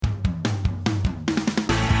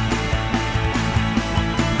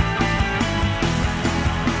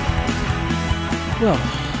Well,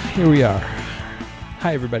 here we are.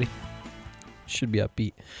 Hi, everybody. Should be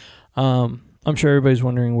upbeat. I'm sure everybody's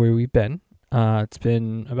wondering where we've been. It's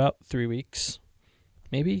been about 3 weeks,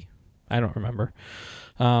 maybe. I don't remember.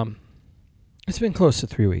 It's been close to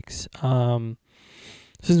 3 weeks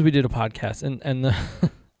since we did a podcast, and the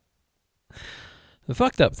the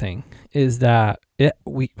fucked up thing is that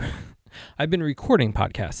I've been recording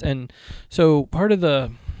podcasts, and so part of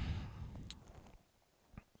the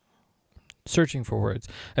searching for words.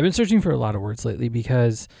 I've been searching for a lot of words lately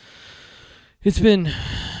because it's been,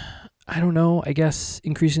 I don't know, I guess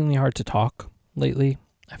increasingly hard to talk lately.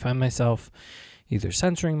 I find myself either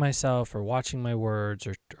censoring myself or watching my words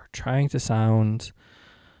or trying to sound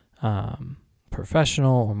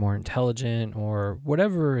professional or more intelligent or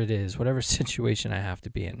whatever it is, whatever situation I have to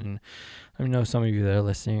be in. And I know some of you that are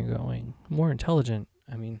listening are going, more intelligent.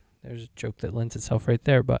 I mean, there's a joke that lends itself right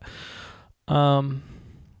there, but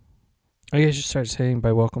I guess you start saying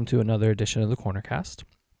by welcome to another edition of the Cornercast.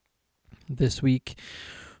 This week,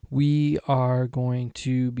 we are going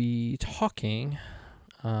to be talking.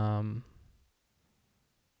 It's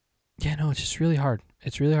just really hard.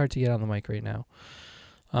 It's really hard to get on the mic right now.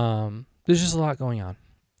 There's just a lot going on.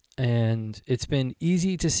 And it's been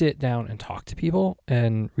easy to sit down and talk to people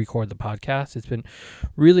and record the podcast. It's been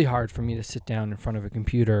really hard for me to sit down in front of a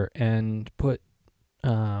computer and put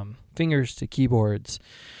fingers to keyboards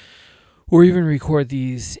or even record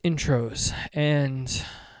these intros. And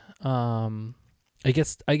I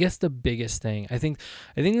guess the biggest thing, I think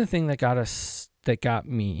the thing that got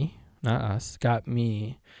me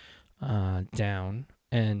down,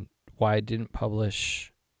 and why I didn't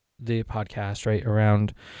publish the podcast right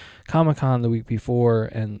around Comic-Con the week before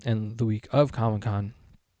and the week of Comic-Con,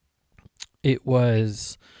 it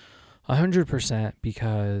was 100%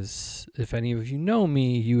 because if any of you know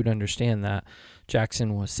me, you would understand that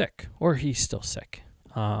Jackson was sick, or he's still sick.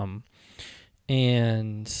 And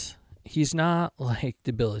he's not like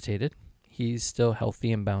debilitated. He's still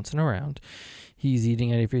healthy and bouncing around. He's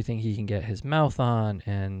eating everything he can get his mouth on.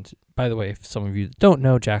 And by the way, if some of you don't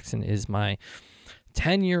know, Jackson is my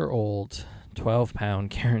 10-year-old, 12-pound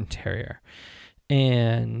Cairn Terrier.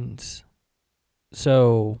 And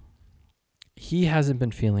so he hasn't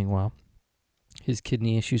been feeling well. His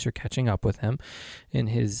kidney issues are catching up with him in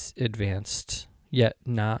his advanced, yet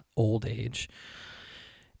not old age.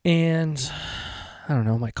 And I don't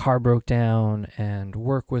know, my car broke down and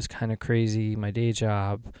work was kind of crazy, my day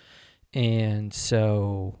job. And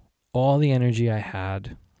so all the energy I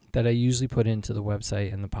had that I usually put into the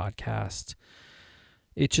website and the podcast,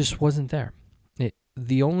 it just wasn't there.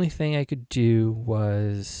 The only thing I could do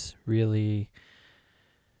was really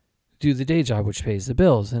do the day job, which pays the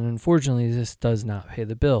bills. And unfortunately, this does not pay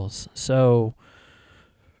the bills. So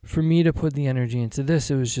for me to put the energy into this,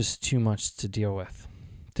 it was just too much to deal with.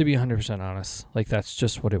 To be 100% honest, like that's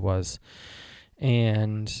just what it was.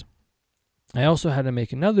 And I also had to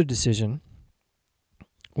make another decision,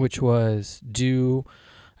 which was, do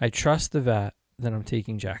I trust the vet that I'm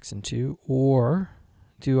taking Jackson to, or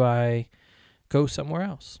do I go somewhere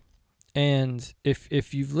else? And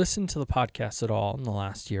if you've listened to the podcast at all in the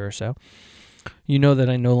last year or so, you know that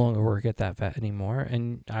I no longer work at that vet anymore,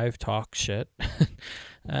 and I've talked shit,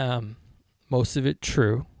 most of it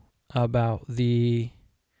true, about the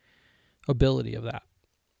ability of that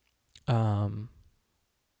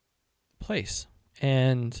place.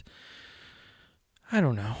 And I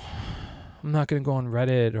don't know. I'm not going to go on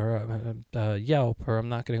Reddit or Yelp, or I'm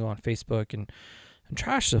not going to go on Facebook and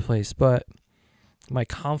trash the place, but my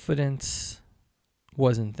confidence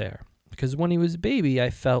wasn't there. Because when he was a baby, I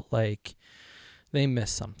felt like they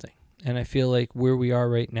missed something. And I feel like where we are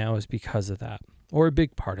right now is because of that, or a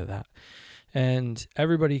big part of that. And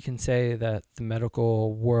everybody can say that the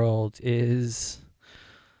medical world is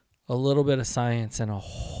a little bit of science and a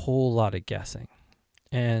whole lot of guessing.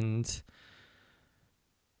 And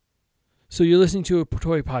so you're listening to a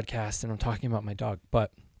toy podcast and I'm talking about my dog,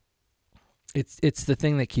 but it's the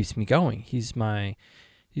thing that keeps me going. He's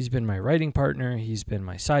been my writing partner. He's been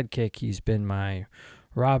my sidekick. He's been my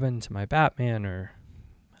Robin to my Batman, or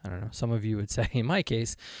I don't know, some of you would say in my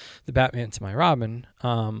case, the Batman to my Robin.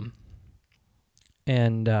 So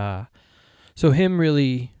him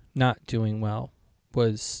really not doing well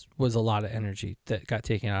was a lot of energy that got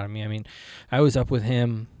taken out of me. I mean, I was up with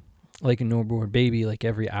him like a newborn baby, like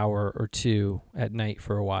every hour or two at night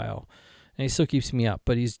for a while. And he still keeps me up,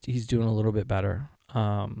 but he's doing a little bit better.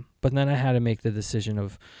 But then I had to make the decision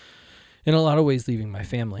of, in a lot of ways, leaving my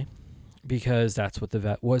family, because that's what the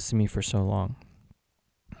vet was to me for so long.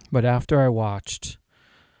 But after I watched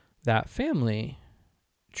that family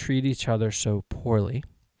treat each other so poorly,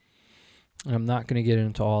 And I'm not going to get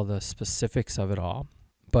into all the specifics of it all.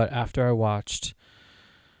 But after I watched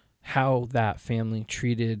how that family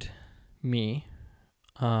treated me,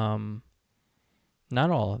 not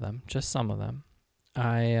all of them, just some of them,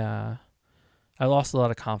 I lost a lot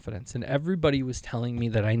of confidence. And everybody was telling me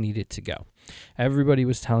that I needed to go. Everybody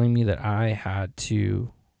was telling me that I had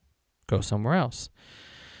to go somewhere else.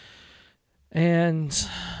 And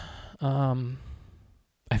I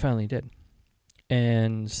finally did.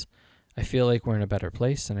 And I feel like we're in a better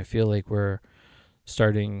place, and I feel like we're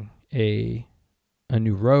starting a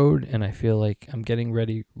new road, and I feel like I'm getting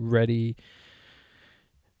ready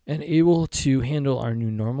and able to handle our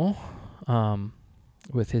new normal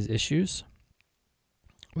with his issues.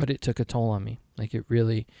 But it took a toll on me. Like it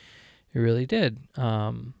really did.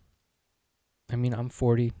 I mean, I'm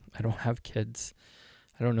 40. I don't have kids.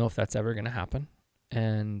 I don't know if that's ever going to happen.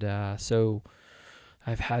 And so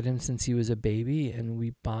I've had him since he was a baby, and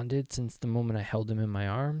we bonded since the moment I held him in my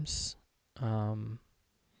arms. And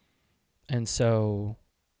so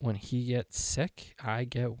when he gets sick, I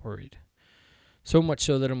get worried. So much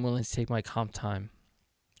so that I'm willing to take my comp time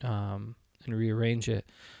and rearrange it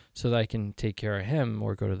so that I can take care of him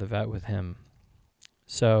or go to the vet with him.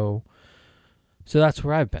 So that's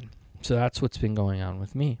where I've been. So that's what's been going on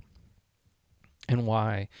with me. And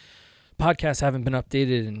why podcasts haven't been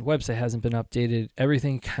updated and website hasn't been updated.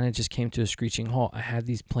 Everything kind of just came to a screeching halt. I had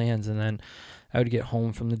these plans, and then I would get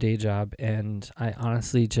home from the day job, and I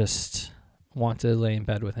honestly just wanted to lay in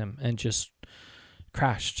bed with him and just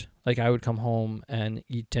crashed. Like I would come home and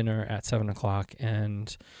eat dinner at 7 o'clock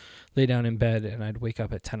and lay down in bed, and I'd wake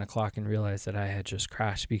up at 10 o'clock and realize that I had just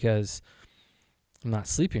crashed because I'm not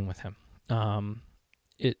sleeping with him.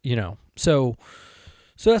 So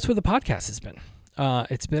that's where the podcast has been.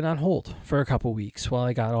 It's been on hold for a couple weeks while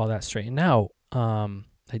I got all that straightened out.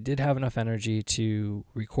 I did have enough energy to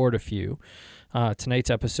record a few. Tonight's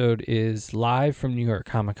episode is live from New York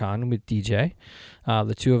Comic Con with DJ.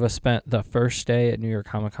 The two of us spent the first day at New York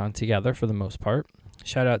Comic Con together for the most part.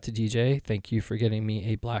 Shout out to DJ. Thank you for getting me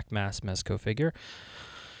a Black Mass Mezco figure.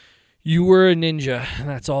 You were a ninja.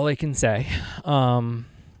 That's all I can say.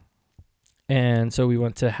 And so we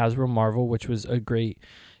went to Hasbro Marvel, which was a great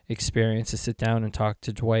experience to sit down and talk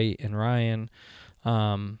to Dwight and Ryan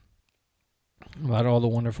about all the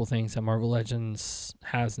wonderful things that Marvel Legends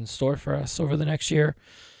has in store for us over the next year.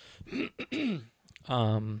 We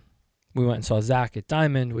went and saw Zach at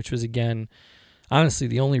Diamond, which was, again, honestly,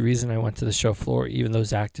 the only reason I went to the show floor, even though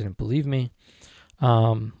Zach didn't believe me.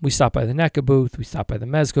 We stopped by the NECA booth. We stopped by the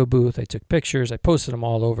Mezco booth. I took pictures. I posted them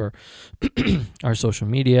all over our social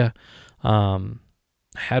media. I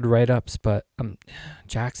had write-ups, but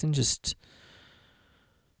Jackson just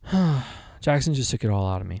took it all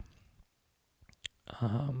out of me.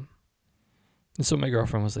 And so my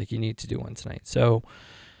girlfriend was like, you need to do one tonight. So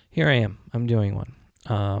here I am. I'm doing one.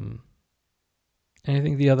 And I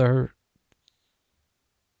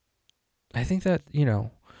think that,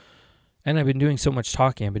 and I've been doing so much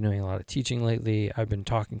talking. I've been doing a lot of teaching lately. I've been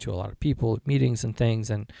talking to a lot of people at meetings and things.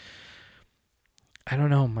 And I don't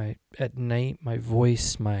know, at night, my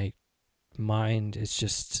voice, my mind is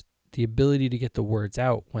just the ability to get the words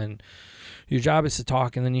out when your job is to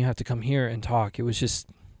talk and then you have to come here and talk. It's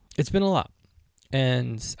been a lot.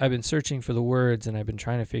 And I've been searching for the words, and I've been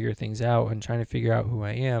trying to figure things out and trying to figure out who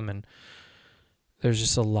I am. And there's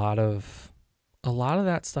just a lot of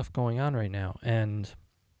that stuff going on right now. And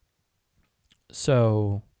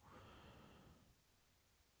so,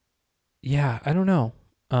 yeah, I don't know.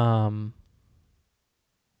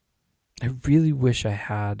 I really wish I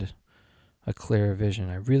had a clearer vision.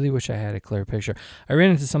 I really wish I had a clear picture. I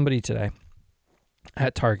ran into somebody today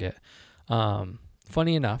at Target.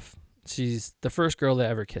 Funny enough, she's the first girl that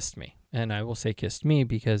ever kissed me. And I will say kissed me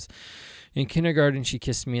because in kindergarten, she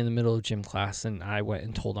kissed me in the middle of gym class, and I went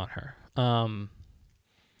and told on her.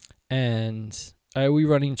 We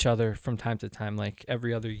run each other from time to time, like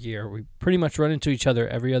every other year. We pretty much run into each other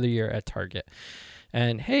every other year at Target.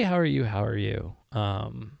 And, hey, how are you? How are you?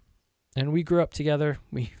 And we grew up together.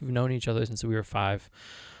 We've known each other since we were 5.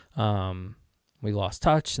 We lost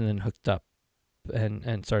touch and then hooked up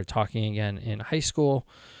and started talking again in high school.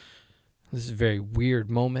 This is a very weird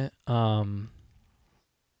moment. And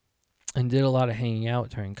did a lot of hanging out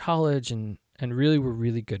during college and really were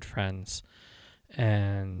really good friends.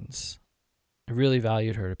 And I really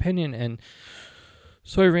valued her opinion. And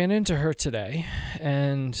so I ran into her today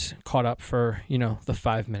and caught up for, the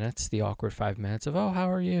 5 minutes, the awkward 5 minutes of, oh, how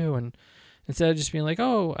are you? And instead of just being like,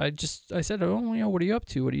 oh, I said, oh, what are you up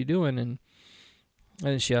to? What are you doing? And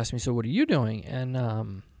then she asked me, so what are you doing? And,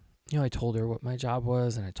 I told her what my job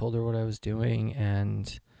was, and I told her what I was doing.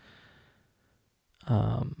 And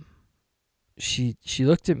she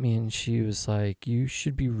looked at me and she was like, you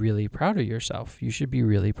should be really proud of yourself. You should be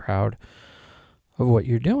really proud of what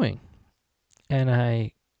you're doing. And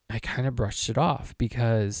I kind of brushed it off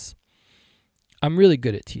because I'm really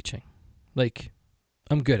good at teaching. Like,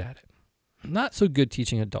 I'm good at it. I'm not so good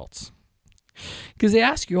teaching adults. Because they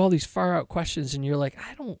ask you all these far out questions and you're like,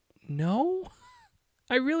 I don't know.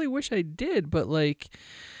 I really wish I did, but like,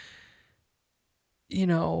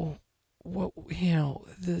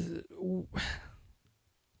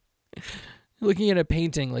 looking at a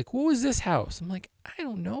painting, like, what was this house? I'm like, I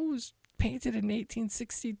don't know. It was painted in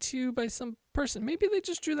 1862 by some person. Maybe they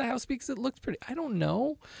just drew the house because it looked pretty. I don't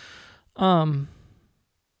know. So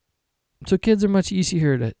kids are much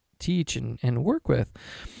easier to teach and work with.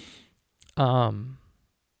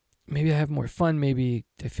 Maybe I have more fun. Maybe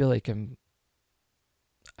I feel like I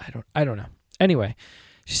don't know. Anyway,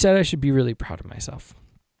 she said I should be really proud of myself.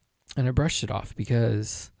 And I brushed it off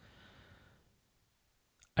because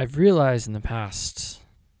I've realized in the past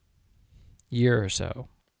year or so,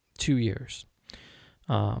 2 years,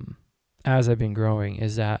 as I've been growing,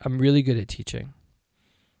 is that I'm really good at teaching.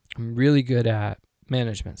 I'm really good at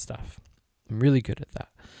management stuff. I'm really good at that.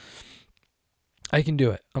 I can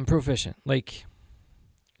do it. I'm proficient. Like,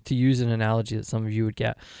 to use an analogy that some of you would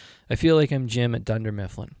get, I feel like I'm Jim at Dunder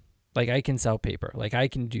Mifflin. Like, I can sell paper. Like, I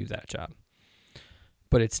can do that job.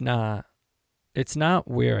 But it's not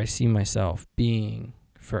where I see myself being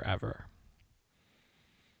forever.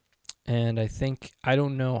 And I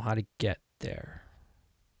don't know how to get there.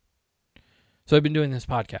 So I've been doing this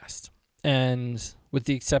podcast. And with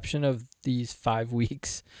the exception of these 5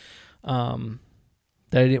 weeks that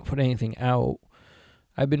I didn't put anything out,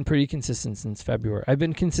 I've been pretty consistent since February. I've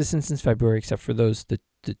been consistent since February, except for the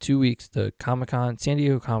 2 weeks, the Comic-Con, San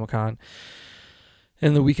Diego Comic-Con,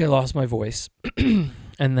 and the week I lost my voice.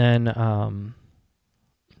 And then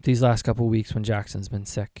these last couple of weeks when Jackson's been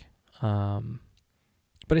sick.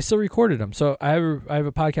 But I still recorded them. So I have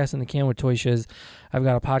a podcast in the can with Toy Shiz. I've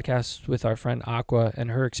got a podcast with our friend Aqua and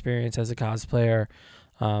her experience as a cosplayer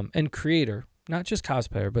and creator. Not just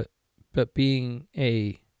cosplayer, but being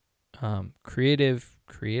a creative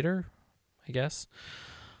creator, I guess,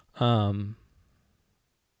 in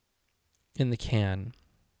the can.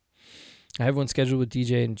 I have one scheduled with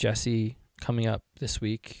DJ and Jesse coming up this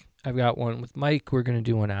week. I've got one with Mike. We're going to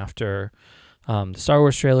do one after the Star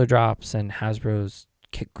Wars trailer drops, and Hasbro's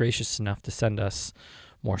gracious enough to send us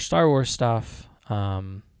more Star Wars stuff.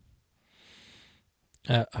 A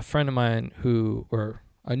friend of mine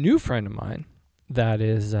a new friend of mine that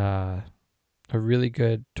is a really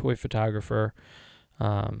good toy photographer,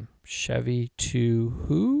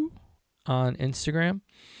 Chevy2Who on Instagram.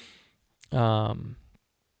 I'm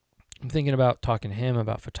thinking about talking to him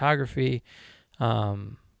about photography.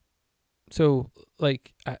 So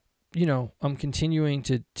like, I'm continuing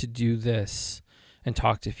to do this and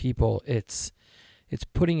talk to people. It's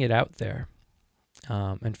putting it out there,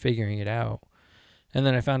 and figuring it out. And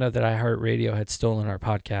then I found out that iHeartRadio had stolen our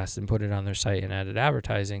podcast and put it on their site and added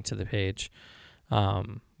advertising to the page,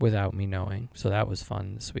 without me knowing. So that was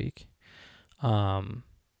fun this week. And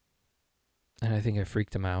I think I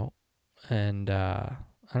freaked them out. And, I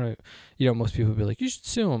don't, most people would be like, you should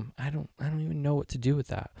sue them. I don't even know what to do with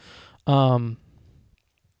that.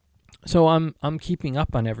 So I'm keeping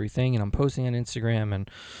up on everything, and I'm posting on Instagram, and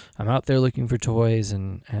I'm out there looking for toys,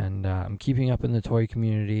 and I'm keeping up in the toy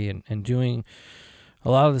community and doing a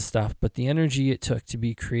lot of the stuff. But the energy it took to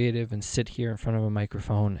be creative and sit here in front of a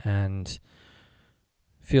microphone and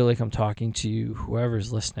feel like I'm talking to you,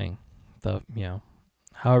 whoever's listening,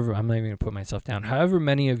 however, I'm not even going to put myself down, however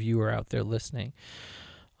many of you are out there listening,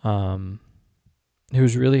 it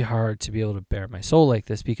was really hard to be able to bare my soul like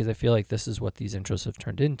this, because I feel like this is what these intros have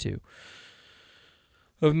turned into,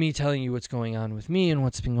 of me telling you what's going on with me and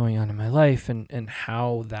what's been going on in my life, and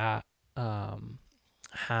how that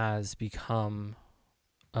has become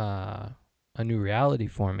a new reality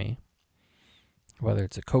for me, whether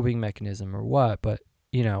it's a coping mechanism or what. But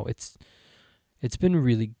it's been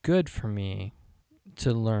really good for me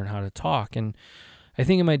to learn how to talk. And I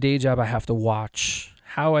think in my day job I have to watch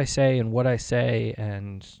how I say and what I say,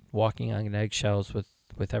 and walking on eggshells with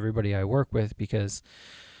everybody I work with, because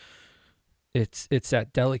it's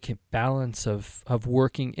that delicate balance of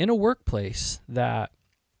working in a workplace that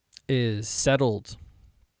is settled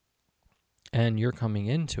and you're coming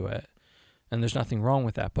into it, and there's nothing wrong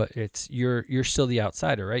with that, but it's you're still the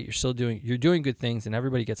outsider, right? You're doing good things and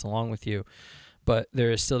everybody gets along with you, but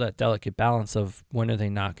there is still that delicate balance of when are they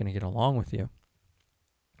not going to get along with you.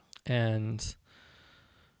 And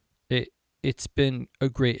it's been a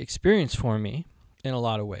great experience for me in a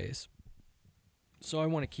lot of ways. So I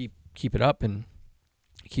want to keep it up and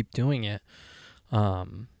keep doing it.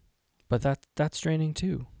 But that's draining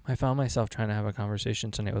too. I found myself trying to have a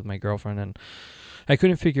conversation tonight with my girlfriend, and I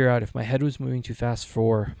couldn't figure out if my head was moving too fast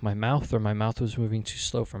for my mouth or my mouth was moving too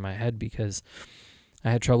slow for my head, because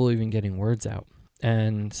I had trouble even getting words out.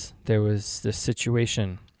 And there was this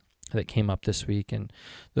situation that came up this week, and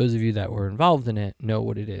those of you that were involved in it know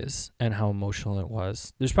what it is and how emotional it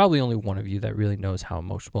was. There's probably only one of you that really knows how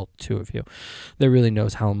emotional, well, two of you that really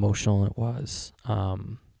knows how emotional it was,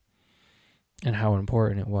 and how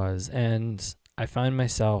important it was. And I find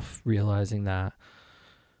myself realizing that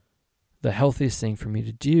the healthiest thing for me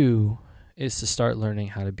to do is to start learning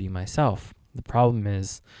how to be myself. The problem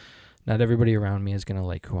is not everybody around me is going to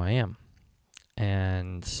like who I am.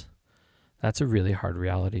 And that's a really hard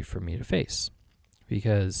reality for me to face,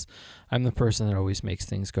 because I'm the person that always makes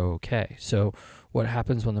things go okay. So what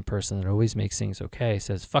happens when the person that always makes things okay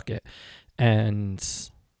says, fuck it, and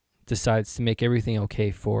decides to make everything okay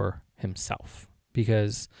for himself?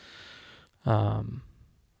 Because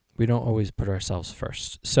we don't always put ourselves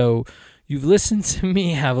first. So you've listened to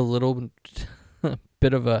me have a little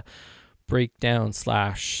bit of a breakdown /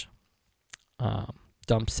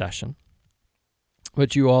 dump session.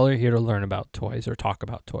 But you all are here to learn about toys or talk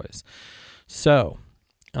about toys. So,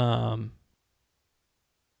 you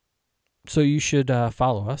should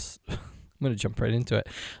follow us. I'm going to jump right into it.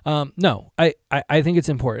 No, I think it's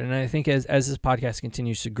important. And I think as this podcast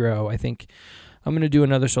continues to grow, I think I'm going to do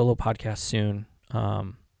another solo podcast soon,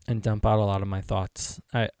 and dump out a lot of my thoughts.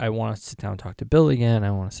 I want to sit down and talk to Bill again.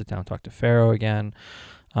 I want to sit down and talk to Pharaoh again.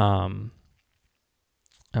 I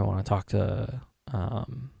want to talk to...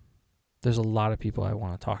 there's a lot of people I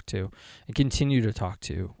want to talk to and continue to talk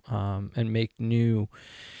to, and make new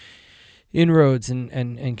inroads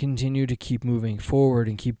and continue to keep moving forward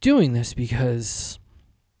and keep doing this, because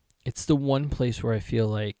it's the one place where I feel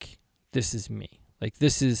like this is me. Like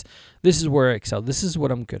this is where I excel. This is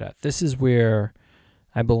what I'm good at. This is where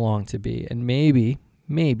I belong to be. And maybe,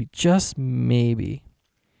 just maybe,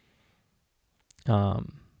 I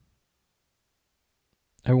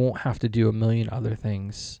won't have to do a million other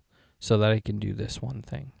things so that I can do this one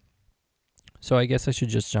thing. So I guess I should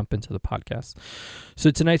just jump into the podcast. So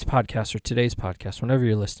tonight's podcast, or today's podcast, whenever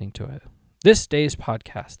you're listening to it, this day's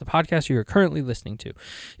podcast, the podcast you are currently listening to,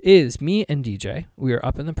 is me and DJ. We are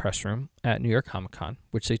up in the press room at New York Comic Con,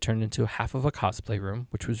 which they turned into half of a cosplay room,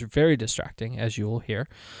 which was very distracting, as you will hear.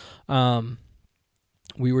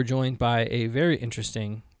 We were joined by a very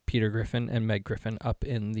interesting Peter Griffin and Meg Griffin up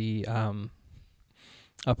in the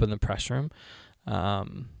press room,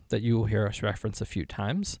 that you will hear us reference a few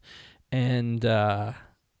times. And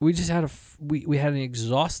we just had we had an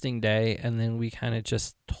exhausting day, and then we kind of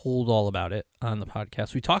just told all about it on the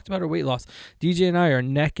podcast. We talked about our weight loss. DJ and I are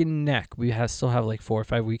neck and neck. We still have like 4 or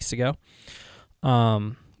 5 weeks to go.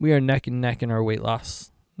 We are neck and neck in our weight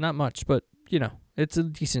loss. Not much, but it's a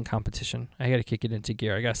decent competition. I got to kick it into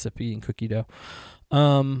gear. I got to stop eating cookie dough.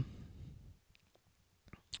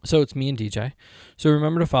 So it's me and DJ. So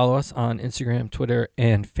remember to follow us on Instagram, Twitter,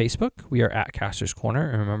 and Facebook. We are at Caster's Corner.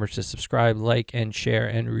 And remember to subscribe, like, and share,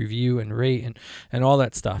 and review, and rate, and all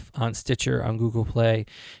that stuff on Stitcher, on Google Play,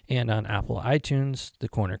 and on Apple iTunes, the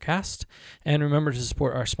Corner Cast. And remember to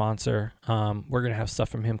support our sponsor. We're going to have stuff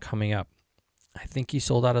from him coming up. I think he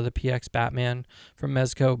sold out of the PX Batman from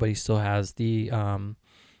Mezco, but he still has the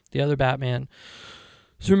other Batman.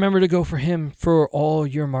 So remember to go for him for all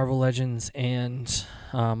your Marvel Legends and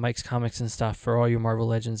Mike's Comics and stuff, for all your Marvel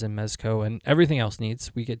Legends and Mezco and everything else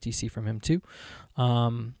needs. We get DC from him too.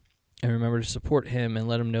 And remember to support him and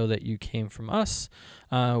let him know that you came from us.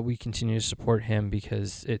 We continue to support him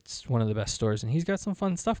because it's one of the best stores, and he's got some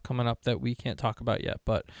fun stuff coming up that we can't talk about yet,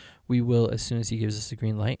 but we will as soon as he gives us the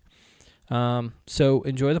green light. So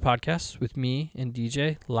enjoy the podcast with me and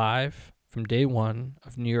DJ live from day one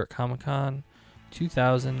of New York Comic Con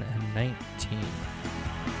 2019.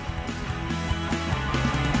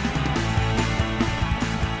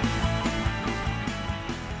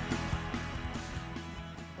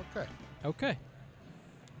 Okay.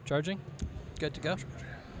 Charging? Good to go?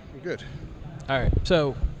 We're good. All right.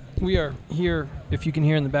 So we are here. If you can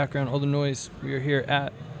hear in the background all the noise, we are here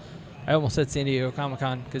at, I almost said San Diego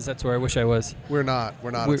Comic-Con because that's where I wish I was. We're not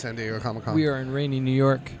at San Diego Comic-Con. We are in rainy New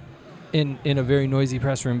York in a very noisy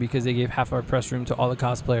press room because they gave half our press room to all the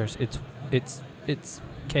cosplayers. It's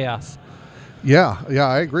chaos. Yeah,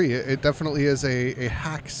 I agree. It definitely is a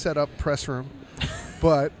hack setup press room,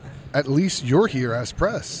 but at least you're here as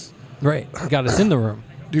press. Right. You got us in the room.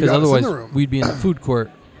 Because otherwise we'd be in the food court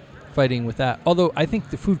fighting with that. Although I think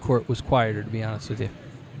the food court was quieter, to be honest with you.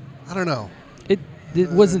 I don't know. It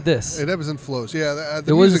wasn't this. It ebbs and flows. Yeah, the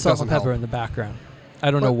There was a music salt doesn't and pepper help. in the background. I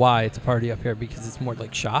don't know why it's a party up here because it's more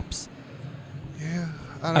like shops. Yeah,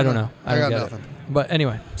 I don't know. I don't got get nothing. it. But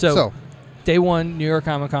anyway, so day one, New York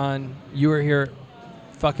Comic Con. You were here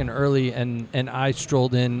fucking early, and I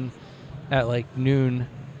strolled in at like noon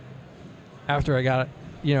after I got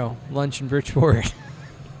lunch in Bridgeport.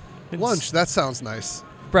 Lunch. That sounds nice.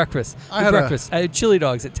 Breakfast. I had breakfast. I had chili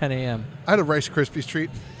dogs at 10 a.m. I had a Rice Krispies treat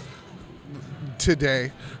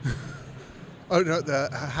today. Oh no, the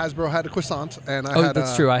Hasbro had a croissant, and I had.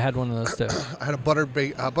 That's true. I had one of those too. I had a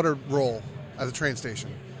buttered roll at the train station.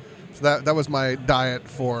 So that was my diet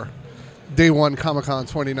for day one Comic-Con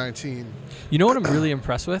 2019. You know what I'm really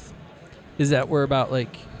impressed with is that we're about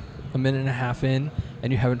like a minute and a half in,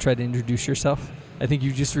 and you haven't tried to introduce yourself. I think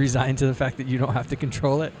you just resigned to the fact that you don't have to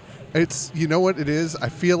control it. It's, you know what it is? I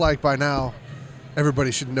feel like by now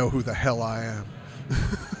everybody should know who the hell I am.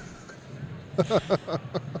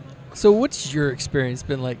 So what's your experience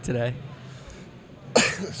been like today?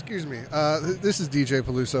 Excuse me. This is DJ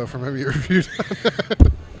Peluso from MU Review.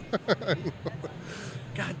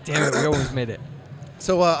 God damn it, we almost made it.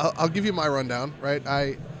 So I'll give you my rundown, right?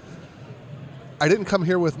 I didn't come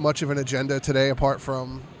here with much of an agenda today apart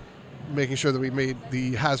from making sure that we made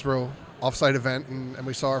the Hasbro offsite event and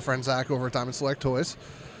we saw our friend Zach over at Diamond Select Toys.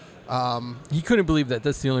 You couldn't believe that.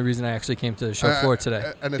 That's the only reason I actually came to the show floor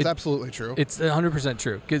today. And it's absolutely true. It's 100%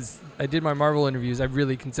 true because I did my Marvel interviews. I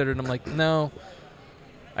really considered them like, no,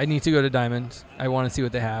 I need to go to Diamond. I want to see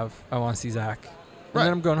what they have. I want to see Zach. And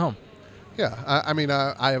then I'm going home. Yeah.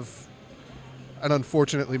 I have an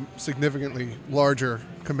unfortunately significantly larger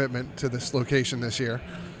commitment to this location this year.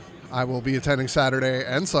 I will be attending Saturday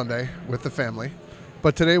and Sunday with the family.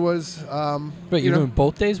 But today was... Wait, you're doing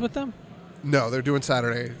both days with them? No, they're doing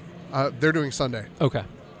Saturday. They're doing Sunday. Okay.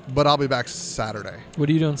 But I'll be back Saturday. What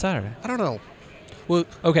are you doing Saturday? I don't know. Well,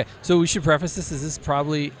 okay, so we should preface this. Is this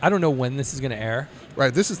probably... I don't know when this is going to air.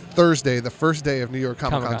 Right, this is Thursday, the first day of New York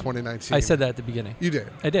Comic-Con 2019. I said that at the beginning. You did.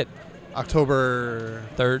 I did. October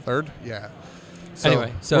 3rd? Yeah. So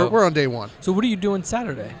anyway, so... We're on day one. So what are you doing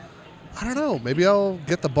Saturday? I don't know. Maybe I'll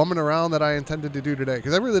get the bumming around that I intended to do today.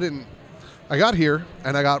 Because I really didn't... I got here,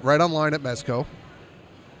 and I got right online at Mezco.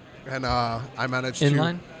 And I managed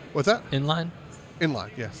Inline? What's that? Inline?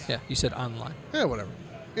 Inline, yes. Yeah, you said online. Yeah, whatever.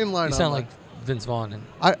 Inline, You sound online. like Vince Vaughn. And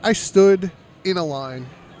I stood in a line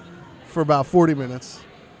for about 40 minutes.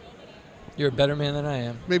 you're a better man than I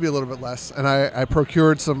am. Maybe a little bit less. And I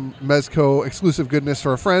procured some Mezco exclusive goodness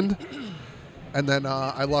for a friend. And then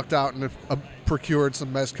I lucked out and procured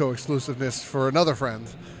some Mezco exclusiveness for another friend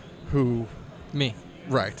who... Me.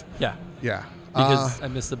 Right. Yeah. Yeah. Because I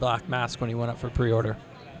missed the black mask when he went up for pre-order.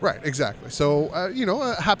 Right, exactly. So,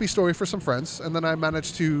 a happy story for some friends. And then I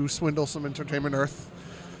managed to swindle some Entertainment Earth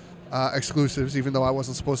exclusives, even though I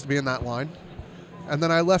wasn't supposed to be in that line. And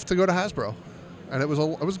then I left to go to Hasbro. And it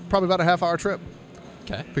was probably about a half-hour trip.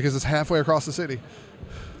 Okay. Because it's halfway across the city.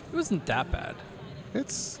 It wasn't that bad.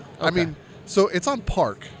 It's, Okay. so it's on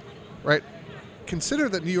Park, right? Consider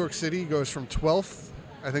that New York City goes from 12th,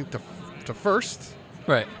 I think, to 1st.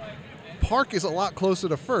 Right. Park is a lot closer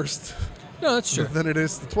to 1st No, that's true. than it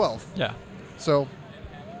is to 12th. Yeah. So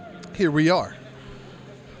here we are.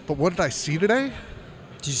 But what did I see today?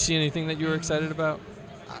 Did you see anything that you were excited about?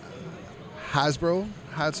 Hasbro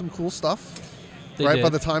had some cool stuff. They Right, did. by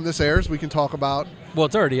the time this airs, we can talk about... Well,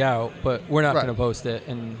 it's already out, but we're not Right. going to post it.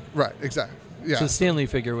 And Right, exactly. Yeah, so the Stanley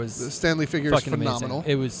figure was the Stanley figure is fucking phenomenal.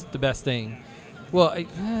 amazing. It was the best thing. Well,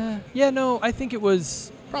 I think it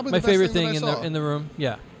was Probably my the best favorite thing thing that I saw. in the room.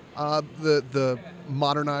 Yeah. The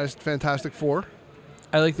modernized Fantastic Four.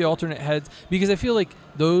 I like the alternate heads because I feel like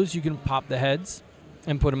those you can pop the heads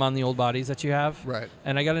and put them on the old bodies that you have. Right.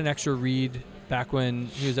 And I got an extra Reed back when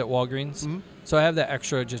he was at Walgreens. Mhm. So I have that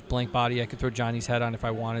extra just blank body. I could throw Johnny's head on if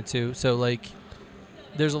I wanted to. So like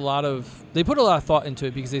there's they put a lot of thought into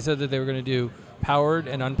it because they said that they were going to do powered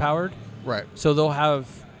and unpowered. Right. So they'll have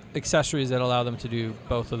accessories that allow them to do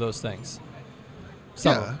both of those things.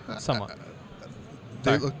 Somewhat.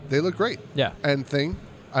 They look great. Yeah. And Thing,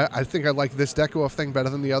 I think I like this deco of Thing better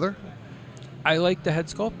than the other. I like the head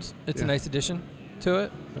sculpt. It's a Yeah. nice addition to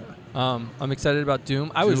it. I'm excited about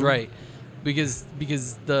Doom. I was Doom. right because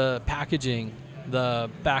the packaging, the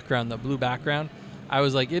background, the blue background, I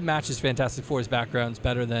was like, it matches Fantastic Four's backgrounds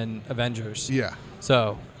better than Avengers. Yeah.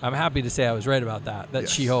 So I'm happy to say I was right about that. That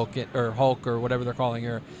Yes. She-Hulk or Hulk or whatever they're calling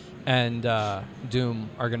her and Doom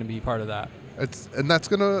are going to be part of that. That's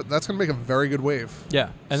gonna make a very good wave. Yeah,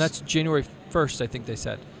 and that's January 1st, I think they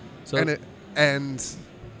said. So And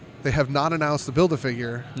they have not announced the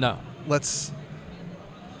Build-A-Figure. no. Let's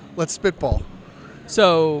spitball.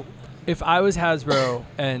 So if I was Hasbro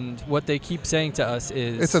and what they keep saying to us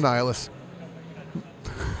is It's Annihilus.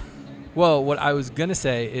 Well, what I was going to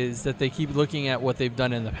say is that they keep looking at what they've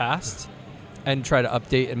done in the past and try to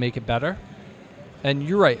update and make it better. And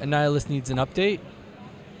you're right, Annihilus needs an update,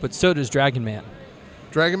 but so does Dragon Man.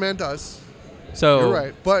 Dragon Man does. So You're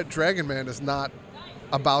right. But Dragon Man is not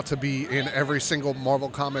about to be in every single Marvel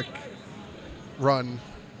comic run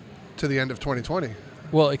to the end of 2020.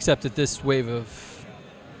 Well, except that this wave of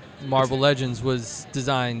Marvel Legends was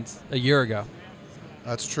designed a year ago.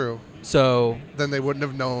 That's true. So Then they wouldn't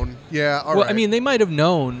have known. Yeah, all well, right. I mean, they might have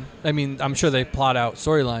known. I mean, I'm sure they plot out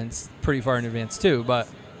storylines pretty far in advance too. But,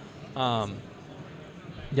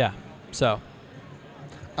 yeah. So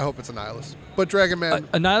I hope it's Annihilus. But Dragon Man,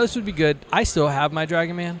 Annihilus would be good. I still have my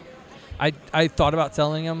Dragon Man. I thought about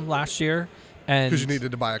selling him last year, and because you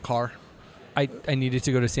needed to buy a car. I needed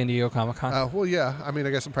to go to San Diego Comic-Con. Well, yeah. I mean, I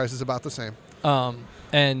guess the price is about the same.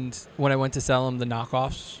 And when I went to sell him, the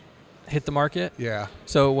knockoffs hit the market. Yeah.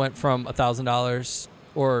 So it went from $1,000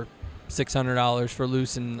 or $600 for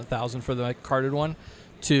loose and $1,000 for the carded one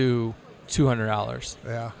to $200.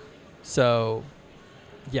 Yeah. So,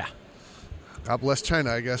 yeah, God bless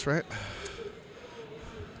China, I guess, right?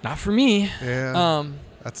 not for me. Yeah.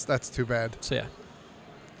 That's too bad. So yeah,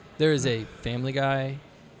 there is a Family Guy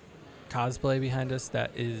cosplay behind us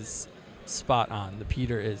that is spot on. The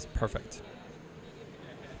Peter is perfect.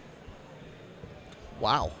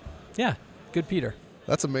 Wow. Yeah, good Peter.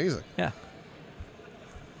 That's amazing. Yeah.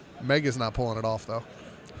 Meg is not pulling it off, though.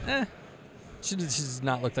 She does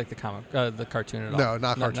not look like the cartoon at all. No,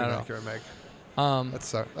 not cartoon at all. accurate Meg.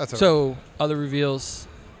 That's all right. So other reveals.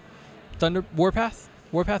 Warpath,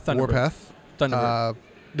 Thunderbird. Warpath. Thunderbird.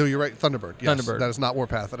 No, you're right. Thunderbird. Yes, Thunderbird. That is not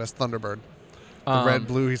Warpath. That is Thunderbird. The red,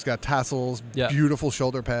 blue. He's got tassels. Yeah. Beautiful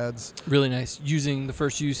shoulder pads. Really nice. Using the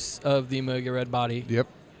first use of the Omega Red body. Yep.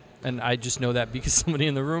 And I just know that because somebody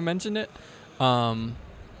in the room mentioned it.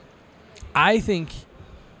 I think,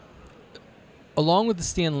 along with the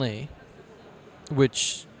Stan Lee,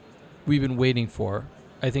 which we've been waiting for,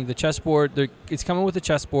 I think the chessboard, it's coming with the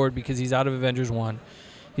chessboard because he's out of Avengers 1.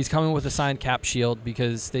 He's coming with a signed Cap shield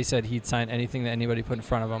because they said he'd sign anything that anybody put in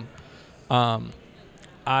front of him.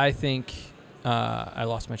 I think, I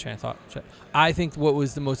lost my train of thought. I think what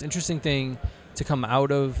was the most interesting thing to come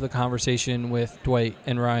out of the conversation with Dwight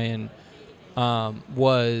and Ryan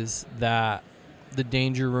was that the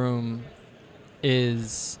Danger Room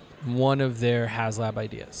is one of their HasLab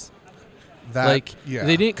ideas.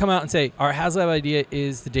 They didn't come out and say, our HasLab idea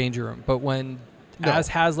is the Danger Room. But as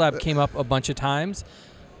HasLab came up a bunch of times,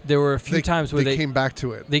 there were a few times where they came back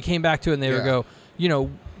to it. They came back to it and they would go,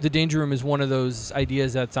 the Danger Room is one of those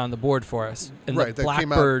ideas that's on the board for us. And the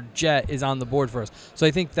Blackbird jet is on the board for us. So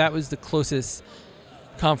I think that was the closest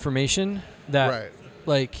confirmation that,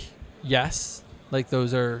 yes,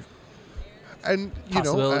 those are and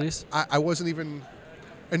possibilities. I wasn't even,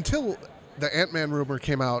 until the Ant-Man rumor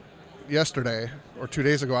came out yesterday or 2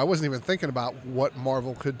 days ago, I wasn't even thinking about what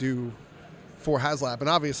Marvel could do for HasLab. And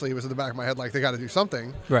obviously it was in the back of my head, they got to do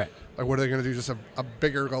something. Right. What are they going to do, just a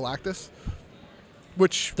bigger Galactus?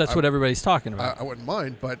 Which that's what everybody's talking about. I wouldn't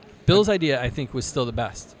mind, but Bill's idea, I think, was still the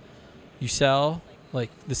best. You sell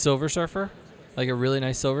the Silver Surfer, a really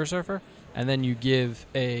nice Silver Surfer, and then you give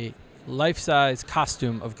a life-size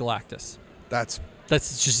costume of Galactus. That's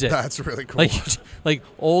just it. That's really cool.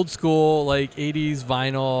 Old school, 80s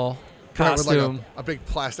vinyl costume. With a big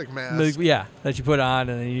plastic mask. That you put on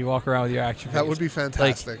and then you walk around with your action figures. That would be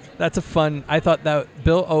fantastic. That's a fun. I thought that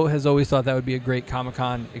Bill O has always thought that would be a great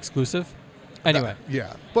Comic-Con exclusive. Anyway.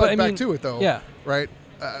 But back to it, though. Yeah. Right?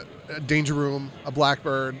 A Danger Room, a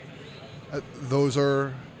Blackbird. Those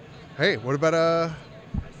are... Hey, what about a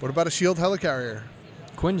S.H.I.E.L.D. helicarrier?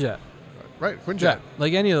 Quinjet. Right, Quinjet.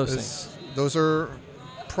 Yeah, any of those things. Those are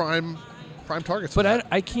prime targets. But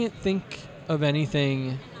I can't think of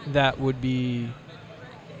anything that would be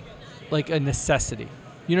a necessity.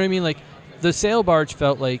 You know what I mean? The sail barge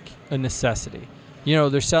felt like a necessity.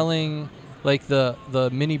 They're selling... the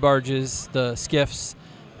mini barges, the skiffs,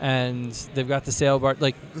 and they've got the sail barge.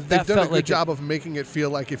 They've done a good job of making it feel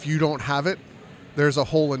like if you don't have it, there's a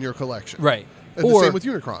hole in your collection. Right. And the same with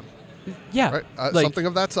Unicron. Yeah. Right? Something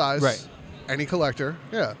of that size. Right. Any collector.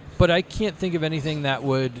 Yeah. But I can't think of anything that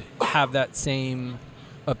would have that same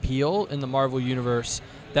appeal in the Marvel Universe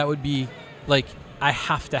that would be I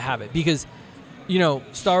have to have it. Because,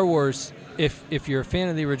 Star Wars, if you're a fan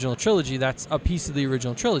of the original trilogy, that's a piece of the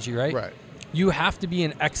original trilogy, right? Right. You have to be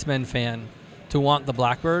an X-Men fan to want the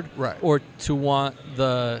Blackbird, right, or to want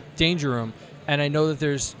the Danger Room. And I know that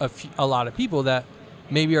there's a lot of people that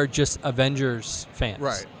maybe are just Avengers fans,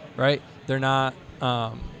 right? Right? They're not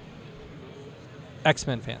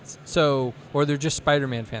X-Men fans. So, or they're just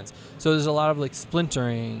Spider-Man fans. So there's a lot of like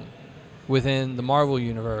splintering within the Marvel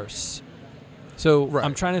universe. So Right.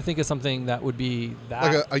 I'm trying to think of something that would be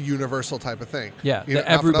that. Like a universal type of thing. Yeah, You know, that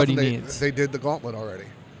not for everybody nothing, needs. They did the Gauntlet already.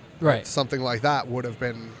 Right. Something like that would have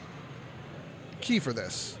been key for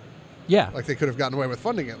this. Yeah. Like they could have gotten away with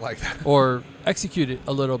funding it like that. Or execute it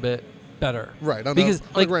a little bit better. Right. On Because,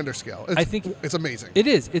 a like, grander scale. I think it's amazing. It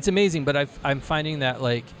is. It's amazing, but I'm finding that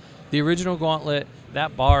like the original Gauntlet,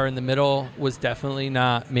 that bar in the middle was definitely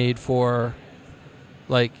not made for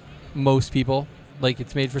like most people. Like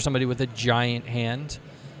it's made for somebody with a giant hand.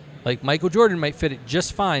 Like Michael Jordan might fit it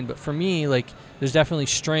just fine, but for me, like there's definitely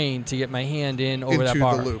strain to get my hand in over Into that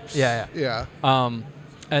bar. the loops. Yeah. Yeah.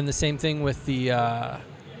 And the same thing with the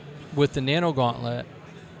Nano Gauntlet,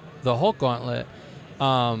 the Hulk Gauntlet.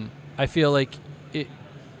 I feel like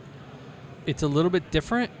it's a little bit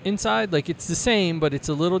different inside. Like it's the same, but it's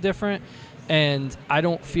a little different. And I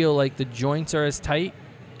don't feel like the joints are as tight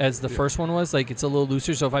as the first one was. Like it's a little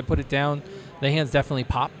looser. So if I put it down, the hands definitely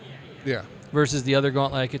pop. Yeah. Versus the other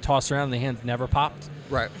Gauntlet, I could toss around and the hands never popped.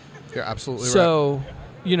 Right. Yeah, absolutely right. So,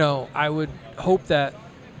 you know, I would hope that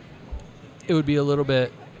it would be a little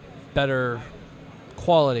bit better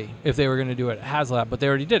quality if they were going to do it at HasLab, but they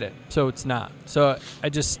already did it, so it's not. So I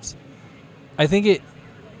think it,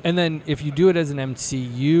 and then if you do it as an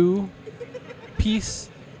MCU piece,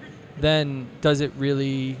 then does it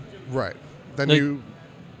really? Right. Then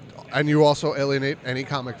like, you also alienate any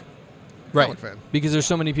comic fan. Because there's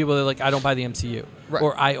so many people that are like, I don't buy the MCU, Right.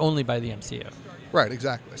 or I only buy the MCU. Right,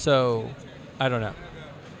 exactly. So, I don't know.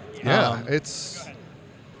 Yeah, it's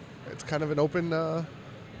kind of an open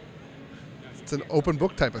it's an open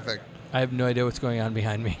book type of thing. I have no idea what's going on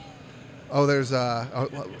behind me. Oh, there's a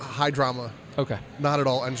high drama, Okay. not at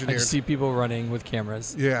all I engineered. just see people running with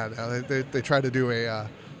cameras. Yeah, no, they try to do a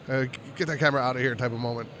get that camera out of here type of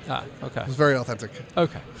moment. Okay. It was very authentic.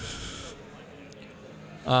 Okay.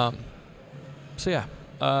 So yeah,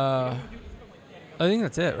 I think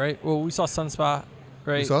that's it, right? Well, we saw Sunspot,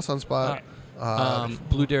 right? We saw Sunspot.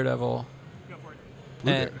 Blue Daredevil.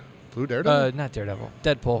 Blue Daredevil? Not Daredevil.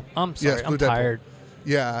 Deadpool. I'm sorry. Yes, Blue I'm Deadpool. tired.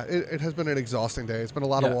 Yeah, it has been an exhausting day. It's been a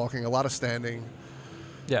lot of Yeah. walking, a lot of standing.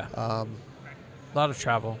 Yeah. A lot of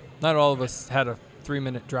travel. Not all of us had a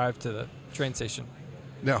 3-minute drive to the train station.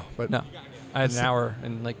 No, but No. I had an hour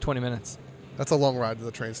and like 20 minutes. that's a long ride to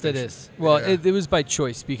the train station. It is. Well, Yeah. it was by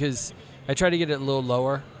choice because I tried to get it a little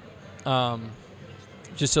lower,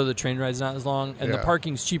 just so the train ride's not as long, and the Yeah.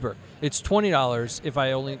 parking's cheaper. It's $20 if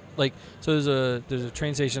I only like. So there's a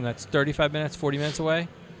train station that's 35 minutes, 40 minutes away,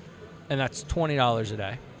 and that's $20 a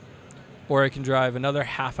day. Or I can drive another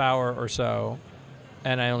half hour or so,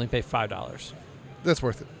 and I only pay $5. That's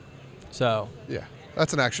worth it. So Yeah,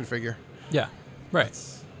 that's an action figure. yeah, right.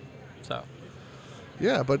 So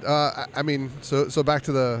Yeah, but I mean, so back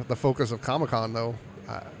to the focus of Comic-Con though.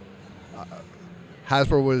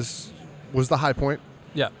 Hasbro was the high point.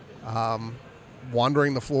 yeah,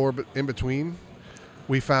 Wandering the floor in between,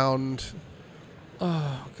 we found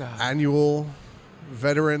oh god, annual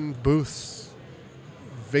veteran booths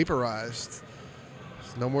vaporized.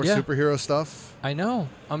 No more Yeah. superhero stuff. I know.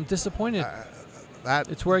 I'm disappointed. That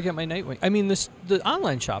It's where I get my Nightwing. I mean, the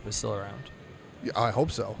online shop is still around. I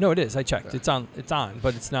hope so. No, it is. I checked. It's on,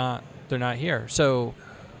 but it's not. They're not here. So,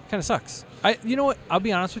 kind of sucks. You know what? I'll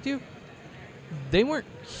be honest with you. They weren't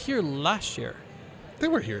here last year. They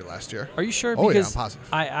were here last year. Are you sure? Oh, yeah, Because I'm positive.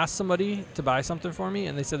 I asked somebody to buy something for me,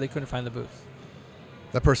 and they said they couldn't find the booth.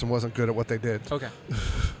 That person wasn't good at what they did. Okay.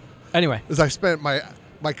 Anyway. As I spent my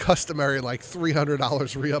customary like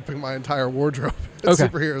 $300 re-upping my entire wardrobe at Okay.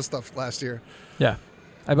 superhero stuff last year. Yeah.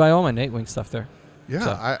 I buy all my Nightwing stuff there. Yeah,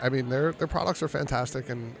 So. I mean their products are fantastic,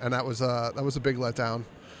 and that was a big letdown.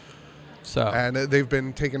 So. And they've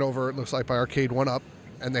been taken over, it looks like, by Arcade 1-Up,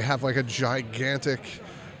 and they have like a gigantic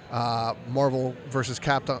Marvel versus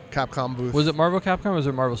Capcom booth. Was it Marvel Capcom or was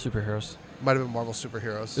it Marvel Superheroes? Might have been Marvel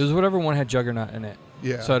Superheroes. It was whatever one had Juggernaut in it.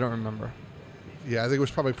 Yeah. So I don't remember. Yeah, I think it was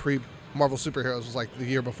probably pre-Marvel Superheroes. Was like the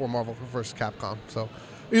year before Marvel versus Capcom. So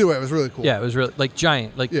either way, it was really cool. Yeah, it was really like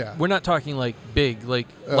giant. Like Yeah. we're not talking like big, like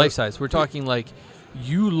life size. We're talking like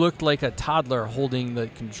you looked like a toddler holding the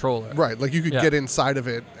controller. Right, like you could Yeah. get inside of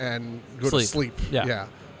it and go to sleep. Yeah.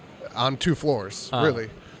 On 2 floors, really.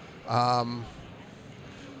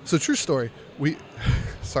 So true story. We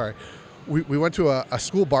went to a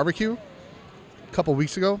school barbecue a couple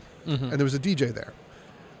weeks ago, and there was a DJ there.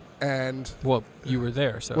 And Well, you were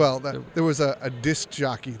there, so there was a disc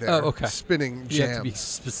jockey there, Oh, okay. spinning you have to be jams,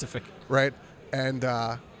 specific. right? And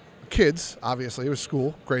kids, obviously, it was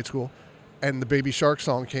school, grade school, and the Baby Shark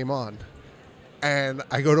song came on. And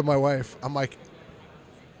I go to my wife, I'm like,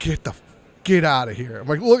 get out of here. I'm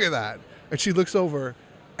like, look at that. And she looks over,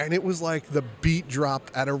 and it was like the beat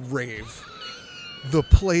dropped at a rave. The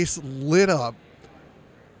place lit up,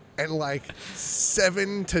 and like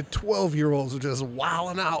 7 to 12-year-olds were just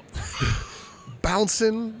wilding out,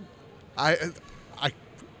 bouncing.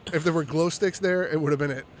 If there were glow sticks there, it would have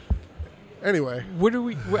been it. Anyway,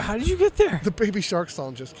 How did you get there? the Baby Shark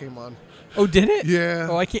song just came on. Oh, did it? Yeah.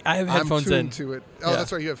 Oh, I can't. I have headphones I'm in. tuned to it. Oh, Yeah.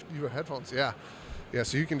 that's right. You have headphones. Yeah. Yeah.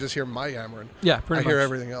 So you can just hear my yammering. Yeah, pretty I much. hear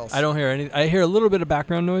everything else. I don't hear any. I hear a little bit of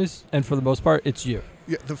background noise, and for the most part, it's you.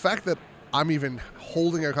 Yeah. The fact that I'm even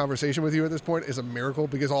holding a conversation with you at this point is a miracle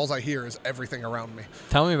because all I hear is everything around me.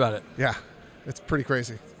 Tell me about it. Yeah. It's pretty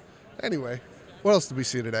crazy. Anyway, what else did we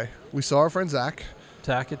see today? We saw our friend Zach.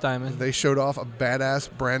 Tack at Diamond. They showed off a badass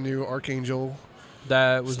brand new Archangel.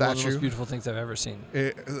 That was one of the statue. most beautiful things I've ever seen.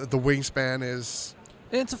 The wingspan is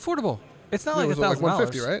And it's affordable. It's not It like was like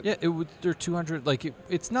 $1,000, $150, right? Yeah, they're 200. Like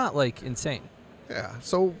it's not like insane. yeah.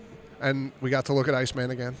 So, and we got to look at Iceman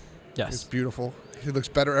again. It's Yes. beautiful. He looks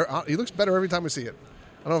better. He looks better every time we see it.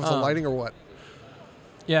 I don't know if it's the lighting or what.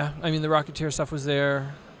 Yeah, I mean the Rocketeer stuff was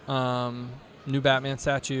there. New Batman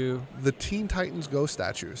statue. The Teen Titans Go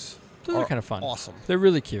statues. Those are kind of fun. Awesome. They're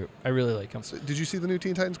really cute. I really like them. So, did you see the new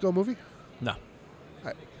Teen Titans Go movie? No.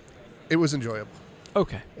 It was enjoyable.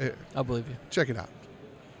 Okay, Eh, I'll believe you. check it out.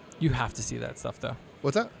 You have to see that stuff though.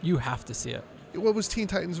 What's that? You have to see it. What was Teen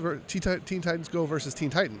Titans Go versus Teen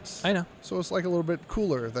Titans? I know. So it's like a little bit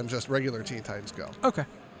cooler than just regular Teen Titans Go. Okay.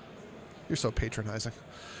 You're so patronizing.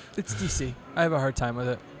 It's DC. I have a hard time with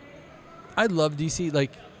it. I love DC.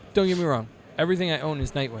 Like, don't get me wrong. Everything I own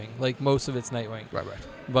is Nightwing. Like, most of it's Nightwing. Right.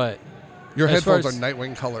 But Your As far headphones as- are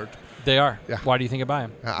Nightwing colored. they are. Yeah. Why do you think I buy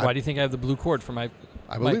them? I- Why do you think I have the blue cord for my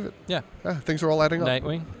I believe it. Yeah. Yeah, things are all adding up.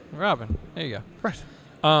 Nightwing? Robin. There you go.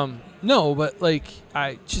 Right. No, but like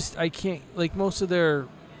I can't like most of their.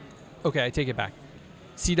 Okay, I take it back.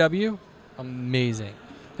 CW, amazing.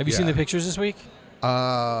 Have you seen Yeah. the pictures this week?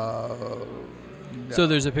 No. So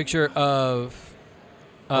there's a picture of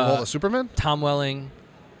Of all the Supermen? Tom Welling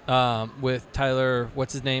with Tyler.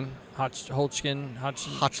 What's his name? Hodgkin.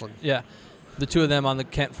 Hotchland. Yeah, the two of them on the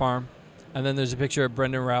Kent farm, and then there's a picture of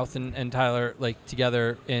Brendan Routh and Tyler like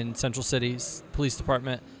together in Central City's police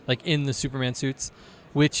department, like in the Superman suits,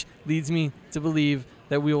 which leads me to believe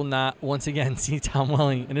that we will not once again see Tom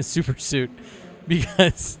Welling in a super suit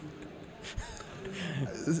because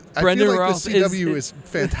I Brendan feel like Routh the CW is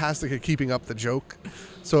fantastic at keeping up the joke.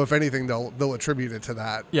 So if anything, they'll attribute it to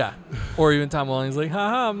that. yeah, or even Tom Welling's like,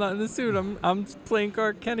 haha, I'm not in the suit, I'm playing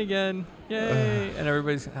Clark Kent again, yay, and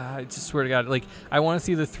everybody's, I just swear to God, like I want to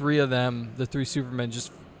see the three of them, the three Supermen,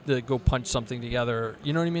 just go punch something together.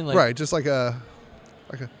 You know what I mean? Like, Right, just like a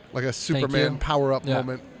Superman you. power up Yeah.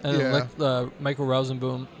 moment. And Yeah. then Michael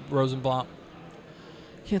Rosenbaum,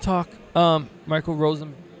 can't talk. Michael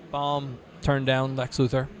Rosenbaum turned down Lex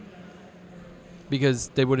Luthor because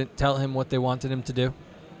they wouldn't tell him what they wanted him to do.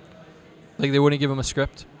 Like they wouldn't give him a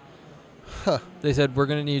script. Huh. They said, "We're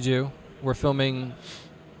gonna need you. We're filming,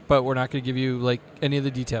 but we're not gonna give you like any of the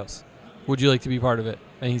details. Would you like to be part of it?"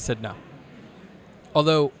 And he said no.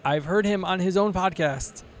 Although I've heard him on his own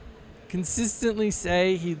podcast consistently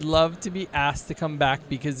say he'd love to be asked to come back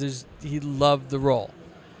because he loved the role.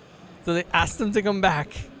 So they asked him to come back.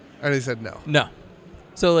 And he said no. No.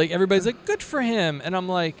 So like everybody's like, good for him, and I'm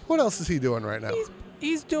like, What else is he doing right now?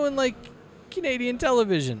 he's doing like Canadian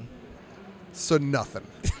television. So nothing.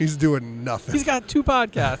 He's doing nothing. He's got 2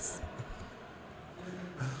 podcasts.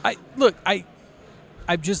 I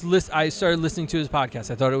started listening to his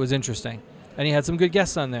podcast. I thought it was interesting, and he had some good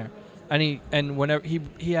guests on there. And whenever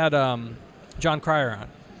he had John Cryer on,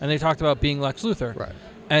 and they talked about being Lex Luthor. Right.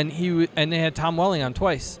 And they had Tom Welling on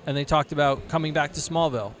twice, and they talked about coming back to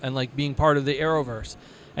Smallville and like being part of the Arrowverse.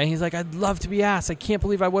 And he's like, I'd love to be asked. I can't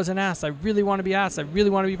believe I wasn't asked. I really want to be asked. I really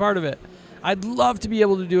want to be part of it. I'd love to be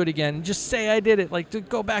able to do it again. Just say I did it, like to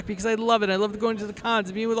go back because I love it. I love going to the cons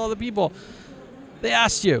and being with all the people. They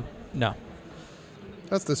asked you. No,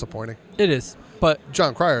 That's disappointing. it is. But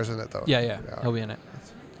John Cryer's in it, though. yeah, he'll be in it.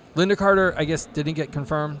 Linda Carter, I guess, didn't get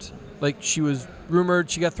confirmed. Like she was rumored.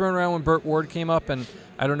 She got thrown around when Burt Ward came up, and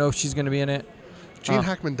I don't know if she's going to be in it. Gene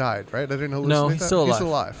Hackman died, right? I didn't hallucinate No, that? he's still alive. He's still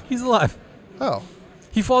alive. He's alive. Oh.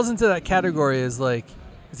 He falls into that category as like,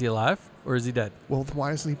 is he alive or is he dead? Well, then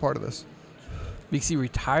why isn't he part of this? Because he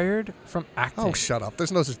retired from acting. Oh, shut up.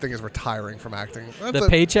 There's no such thing as retiring from acting. The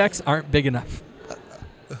paychecks aren't big enough.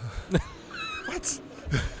 What?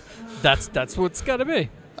 That's what's got to be.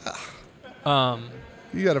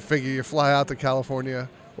 You got to figure you fly out to California.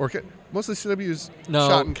 Or most of the CW is No,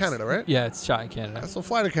 shot in Canada, right? Yeah, it's shot in Canada. So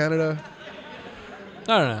fly to Canada.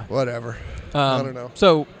 I don't know. Whatever. I don't know.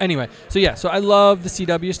 So anyway, so I love the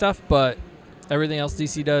CW stuff, but everything else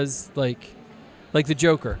DC does, like the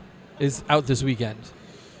Joker, is out this weekend.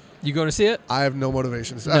 You going to see it? I have no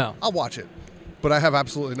motivations. No. I'll watch it, but I have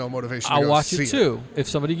absolutely no motivation. I'll to go watch see it too. If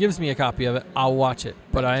somebody gives me a copy of it, I'll watch it.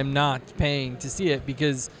 But I am not paying to see it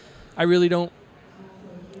because I really don't.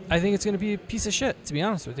 I think it's going to be a piece of shit, to be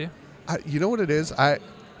honest with you. You know what it is? I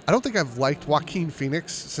don't think I've liked Joaquin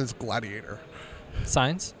Phoenix since Gladiator.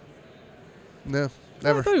 Signs? No, I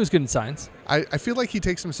never. thought he was good in Signs. I feel like he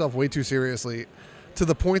takes himself way too seriously to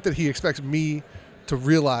the point that he expects me to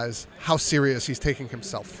realize how serious he's taking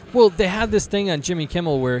himself. Well, they had this thing on Jimmy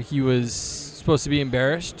Kimmel where he was supposed to be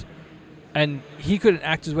embarrassed, and he couldn't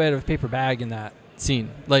act his way out of a paper bag in that scene.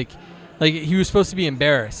 Like he was supposed to be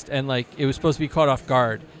embarrassed, and like it was supposed to be caught off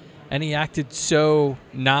guard, and he acted so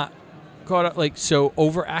not caught up, like so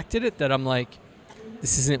overacted it that I'm like,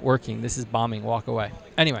 this isn't working. This is bombing. Walk away.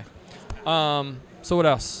 Anyway, so what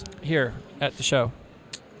else here at the show?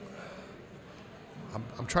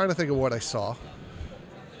 I'm trying to think of what I saw.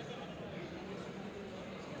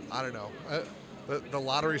 I don't know. The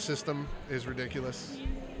lottery system is ridiculous.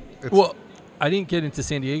 Well, I didn't get into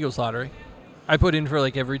San Diego's lottery. I put in for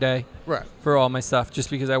like every day Right. for all my stuff just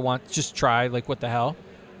because I want just try like what the hell.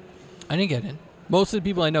 I didn't get in. Most of the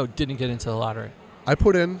people I know didn't get into the lottery. I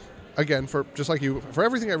put in, again, for just like you, for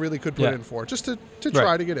everything I really could put Yeah. in for, just to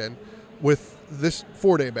try to get in with this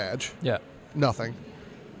 4-day badge. Yeah. Nothing.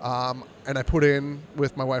 And I put in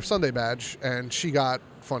with my wife's Sunday badge, and she got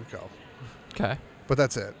Funko. Okay. But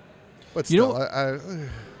that's it. But You still, know-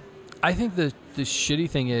 I think the shitty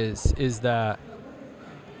thing is that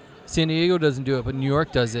San Diego doesn't do it, but New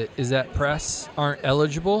York does it, is that press aren't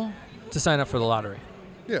eligible to sign up for the lottery.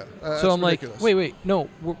 yeah. So I'm ridiculous. like, wait, no,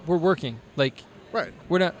 we're working. Like, Right.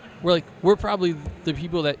 we're probably the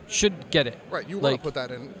people that should get it. Right. You want Like- to put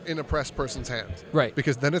that in a press person's hands. Right.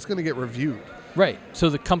 Because then it's going to get reviewed. Right. So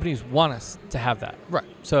the companies want us to have that. Right.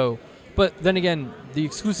 So, but then again, the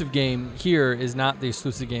exclusive game here is not the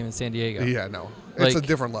exclusive game in San Diego. Yeah, no. It's a Like-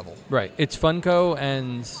 different level. Right. It's Funko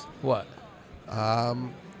and what?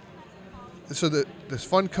 So there's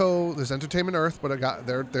Funko, there's Entertainment Earth, but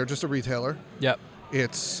they're just a retailer. Yep.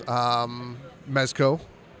 It's Mezco.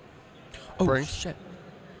 Oh, Bring. shit.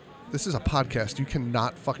 This is a podcast. You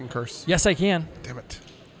cannot fucking curse. Yes, I can. Damn it.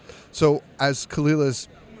 So as Kalila's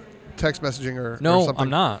text messaging or No, something, I'm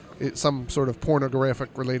not. some sort of pornographic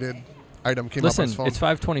related item came up on Listen, his phone. it's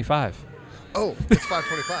 5:25. Oh, it's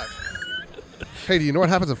 5:25. Hey, do you know what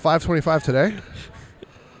happens at 5:25 today?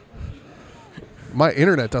 My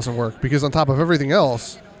internet doesn't work because on top of everything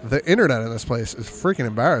else, the internet in this place is freaking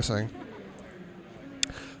embarrassing.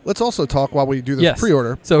 Let's also talk while we do this Yes.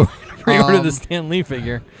 pre-order. So pre-order Um, the Stan Lee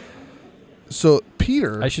figure. So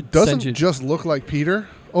Peter I should doesn't send you- just look like Peter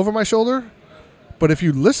over my shoulder, but if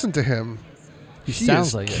you listen to him, He he sounds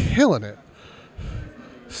is like it. killing it.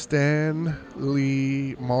 Stan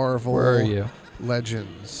Lee Marvel Where are you?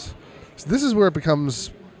 Legends. So this is where it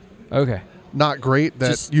becomes Okay. not great that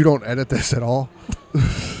Just- you don't edit this at all.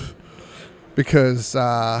 Because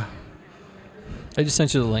I just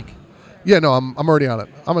sent you the link. yeah, no, I'm already on it.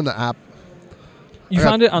 I'm in the app. You I got-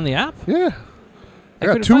 found it on the app? Yeah. I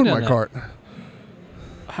got couldn't 2 in find it my on the cart.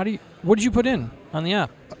 What did you put in on the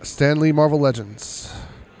app? Stan Lee Marvel Legends.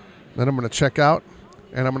 Then I'm going to check out,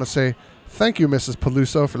 and I'm going to say, thank you, Mrs.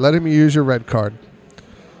 Peluso, for letting me use your red card.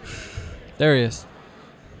 There he is.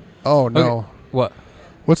 Oh, no. Okay. What?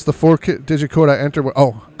 What's the 4-digit code I enter?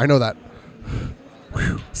 Oh, I know that.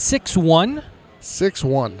 6-1?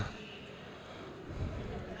 6-1.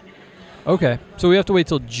 Okay. So we have to wait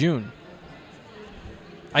till June.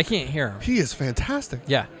 I can't hear him. He is fantastic.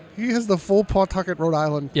 Yeah. He has the full Pawtucket, Rhode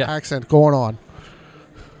Island Yeah. accent going on.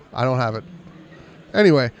 I don't have it.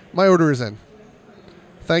 Anyway, my order is in.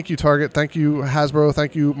 Thank you, Target. Thank you, Hasbro.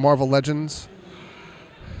 Thank you, Marvel Legends.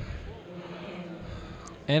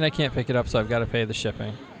 And I can't pick it up, so I've got to pay the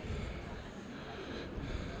shipping.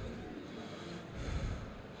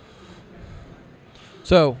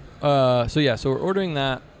 So we're ordering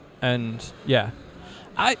that, and yeah,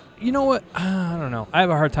 you know what? I don't know. I have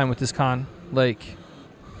a hard time with this con, like,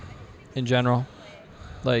 in general.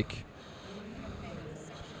 Like,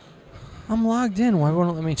 I'm logged in. Why won't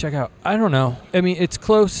it let me check out? I don't know. I mean, it's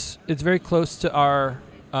close. It's very close to our,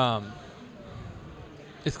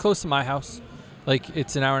 it's close to my house. Like,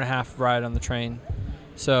 it's an hour and a half ride on the train.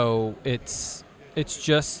 So it's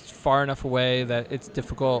just far enough away that it's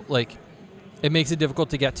difficult. Like, it makes it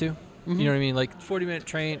difficult to get to. Mm-hmm. You know what I mean? Like,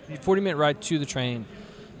 40-minute ride to the train,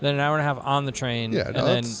 then an hour and a half on the train, Yeah, and no,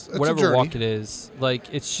 then it's a whatever journey. walk it is.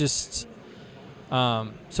 Like, it's just,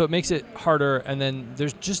 So it makes it harder, and then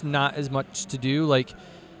there's just not as much to do. Like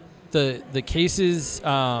the cases,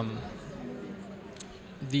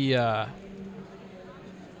 the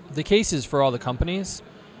cases for all the companies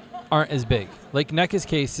aren't as big. Like NECA's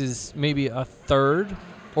case is maybe a third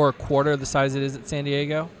or a quarter of the size it is at San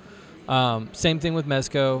Diego. Same thing with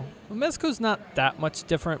Mezco. Mezco's not that much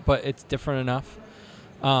different, but it's different enough.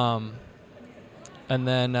 And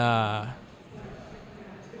then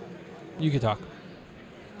you can talk.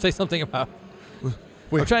 Say something about.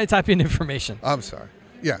 Wait. I'm trying to type in information. I'm sorry.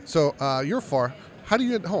 Yeah. So you're far. How do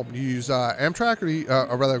you get home? Do you use Amtrak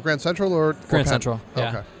or rather Grand Central or Grand Penn? Central. Yeah.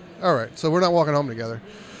 Okay. All right. So we're not walking home together.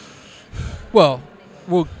 Well,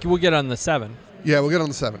 we'll get on the 7. Yeah, we'll get on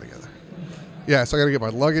the 7 together. Yeah. So I got to get my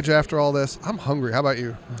luggage after all this. I'm hungry. How about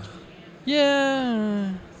you?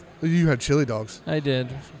 Yeah, You had chili dogs. I did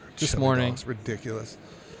this Chili morning. dogs, ridiculous.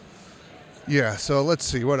 Yeah. So let's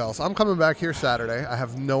see what else. I'm coming back here Saturday. I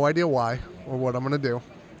have no idea why or what I'm going to do.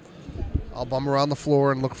 I'll bum around the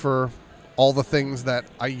floor and look for all the things that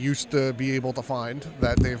I used to be able to find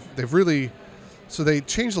that they've really. So they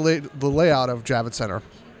changed the layout of Javits Center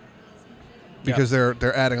because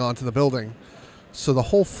they're adding on to the building. So the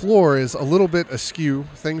whole floor is a little bit askew.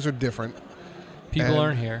 Things are different. People And-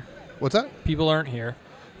 aren't here. What's that? People aren't here.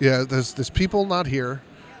 Yeah, there's people not here.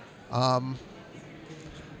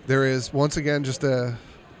 There is once again just a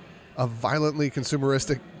violently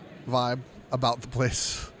consumeristic vibe about the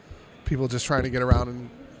place. People just trying to get around and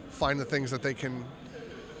find the things that they can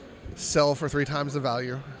sell for 3 times the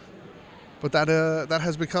value. But that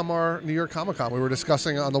has become our New York Comic Con. We were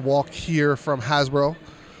discussing on the walk here from Hasbro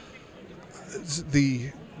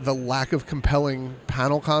the lack of compelling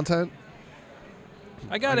panel content.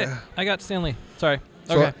 I got it. I got Stanley. Sorry.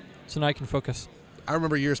 So Okay. So now I can focus. I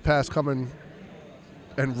remember years past coming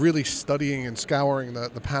and really studying and scouring the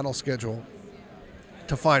panel schedule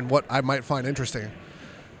to find what I might find interesting.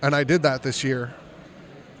 And I did that this year,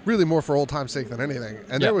 really more for old time's sake than anything.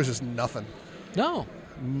 And there was just nothing. No.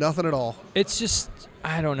 Nothing at all. It's just,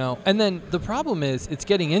 I don't know. And then the problem is it's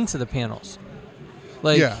getting into the panels.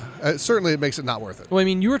 Like, Yeah, certainly it makes it not worth it. Well, I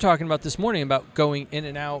mean, you were talking about this morning about going in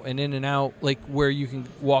and out, like where you can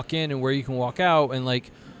walk in and where you can walk out, and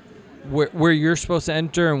like where you're supposed to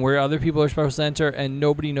enter and where other people are supposed to enter, and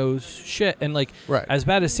nobody knows shit. And like, Right. as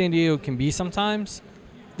bad as San Diego can be sometimes,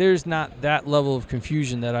 there's not that level of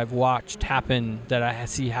confusion that I've watched happen, that I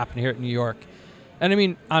see happen here at New York. And I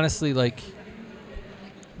mean, honestly, like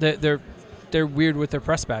they're weird with their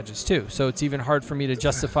press badges too, so it's even hard for me to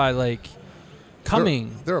justify like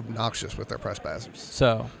coming. They're obnoxious with their press badges.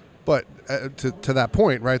 So, But to that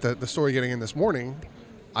point, right, the story getting in this morning,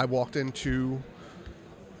 I walked into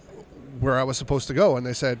where I was supposed to go, and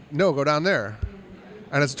they said, no, go down there.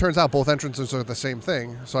 And as it turns out, both entrances are the same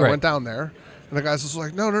thing. So I Right. went down there, and the guy's just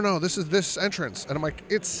like, no, this is this entrance. And I'm like,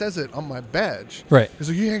 it says it on my badge. right. He's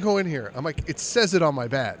like, you can't go in here. I'm like, it says it on my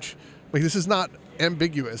badge. Like, this is not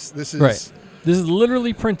ambiguous. This is... Right. This is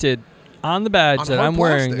literally printed on the badge On that hard I'm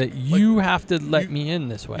wearing plastic. that you Like, have to let you- me in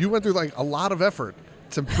this way. You went through, like, a lot of effort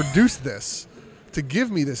to produce this, to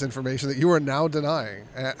give me this information that you are now denying.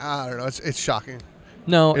 And I don't know. It's shocking.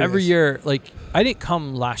 No, It every is. year, like, I didn't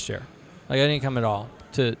come last year. Like, I didn't come at all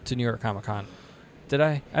to New York Comic Con. Did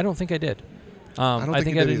I? I don't think I did. don't I think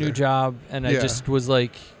think you I had did a new either. job, and I Yeah. just was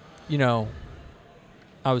like, you know,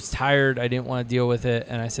 I was tired. I didn't want to deal with it,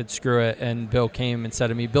 and I said, screw it. And Bill came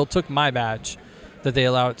instead of me. Bill took my badge that they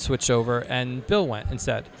allowed switched over, and Bill went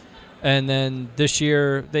instead. And then this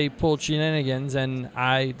year, they pulled shenanigans, and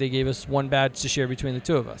they gave us one badge to share between the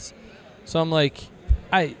two of us. So I'm like,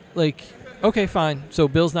 okay, fine. So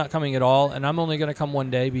Bill's not coming at all, and I'm only going to come one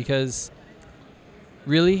day because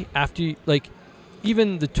really, after you, like,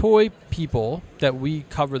 even the toy people that we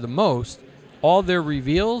cover the most, all their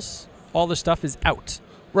reveals, all the stuff is out.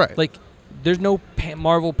 Right. Like, there's no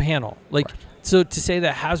Marvel panel. Like, Right. so to say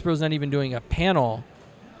that Hasbro's not even doing a panel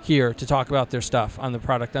here to talk about their stuff on the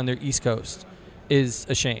product on their East Coast is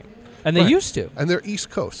a shame. And they Right. used to. And they're East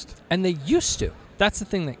Coast. And they used to. That's the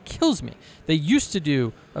thing that kills me. They used to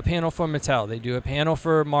do a panel for Mattel. They do a panel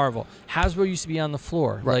for Marvel. Hasbro used to be on the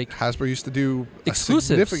floor. Right. Like, Hasbro used to do a Exclusives.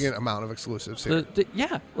 significant amount of exclusives here.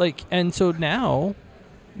 yeah. Like, and so now,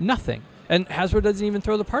 nothing. And Hasbro doesn't even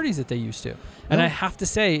throw the parties that they used to. And No. I have to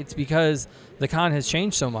say, it's because the con has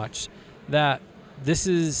changed so much that this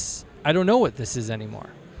is, I don't know what this is anymore.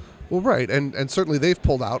 Well, right. And certainly they've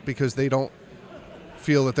pulled out because they don't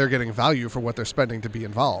feel that they're getting value for what they're spending to be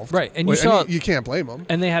involved. Right, and you saw- you can't blame them.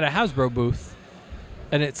 And they had a Hasbro booth,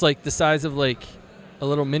 and it's like the size of like a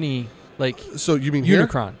little mini, like, So you mean here?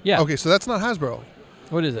 Unicron. Yeah. Okay, so that's not Hasbro.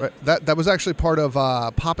 What is it? Right. That was actually part of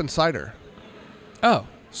Pop and Cider. Oh,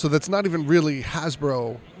 So that's not even really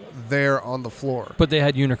Hasbro there on the floor. but they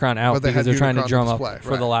had Unicron out But they because had they're trying to Unicron drum display, up for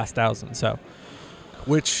right. the last 1,000. So,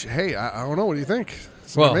 Which, hey, I don't know. What do you think?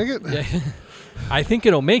 Is it well, gonna make it? yeah, I think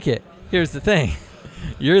it'll make it. Here's the thing.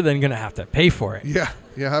 You're then going to have to pay for it. Yeah.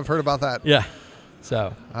 Yeah, I've heard about that. Yeah.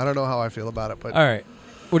 So, I don't know how I feel about it, but all right.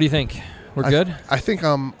 What do you think? We're good? I think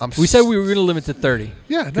I'm. We said we were going to limit to 30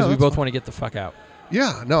 Yeah, because no, we that's both fine. want to get the fuck out.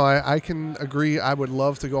 Yeah, no, I can agree. I would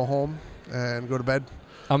love to go home and go to bed.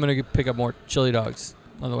 I'm going to pick up more chili dogs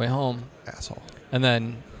on the way home. Asshole. And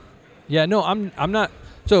then, yeah, no, I'm not.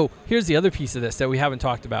 So here's the other piece of this that we haven't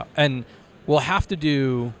talked about. And we'll have to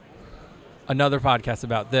do another podcast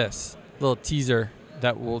about this. Little teaser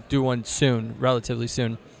that we'll do one soon, relatively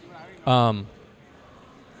soon.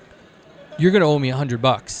 You're going to owe me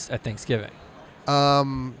 $100 at Thanksgiving.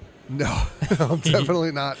 No, I'm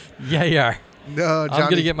definitely not. Yeah, you are. No, Johnny. I'm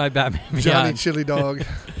going to get my Batman Johnny Beyond. Chili Dog.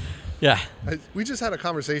 Yeah. We just had a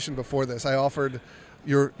conversation before this. I offered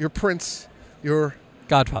your prince, your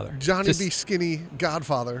Godfather. Johnny Just- B. Skinny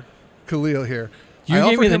godfather, Khalil here. You I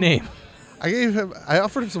gave me offered the him- name. I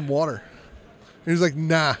offered him some water. He was like,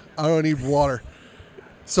 nah, I don't need water.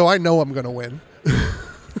 So I know I'm going to win.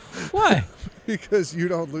 Why? Because you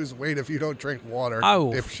don't lose weight if you don't drink water. I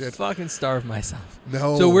will dipshit. fucking starve myself.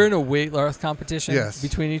 No. So we're in a weight loss competition Yes.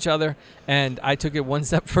 between each other, and I took it one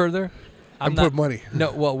step further. And put money.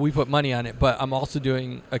 No, well, we put money on it, but I'm also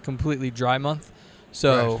doing a completely dry month.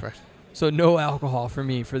 So Right. so no alcohol for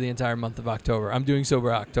me for the entire month of October. I'm doing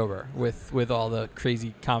sober October with all the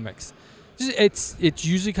crazy comics. It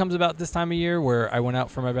usually comes about this time of year where I went out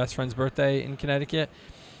for my best friend's birthday in Connecticut,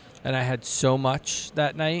 and I had so much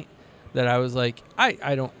that night that I was like,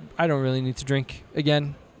 I don't really need to drink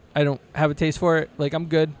again. I don't have a taste for it. Like, I'm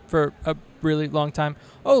good for a really long time.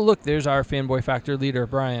 Oh, look, there's our Fanboy Factor leader,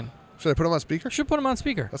 Brian. Should I put him on speaker? Should put him on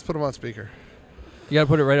speaker. Let's put him on speaker. You got to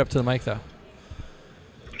put it right up to the mic, though.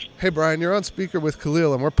 Hey, Brian, you're on speaker with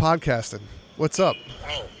Khalil, and we're podcasting. What's up?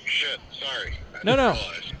 Oh, shit. Sorry. No.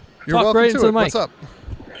 You're Talk welcome right to into it. the mic. What's up?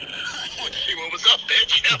 See what was up,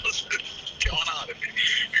 bitch? What's going on?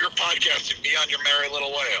 If you're podcasting, be on your merry little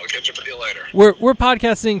way. I'll catch up with you later. We're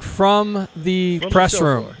podcasting from the From the press show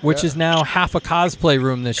room, floor, which yeah. is now half a cosplay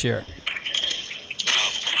room this year.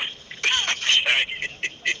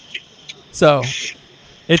 So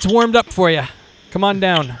it's warmed up for you. Come on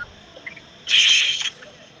down.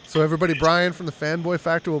 So, everybody, Brian from the Fanboy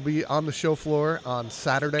Factor will be on the show floor on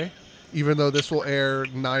Saturday, even though this will air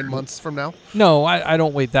 9 months from now, No, I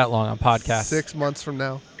don't wait that long on podcasts. 6 months from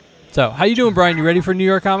now. So how you doing, Brian? You ready for New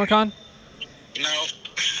York Comic Con? No.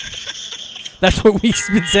 That's what we've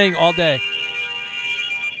been saying all day.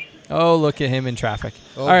 Oh, look at him in traffic.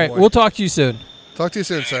 Oh, all right, boy. we'll talk to you soon. Talk to you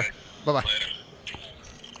soon, sir. Bye-bye.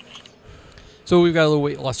 So we've got a little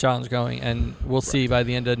weight loss challenge going, and we'll see by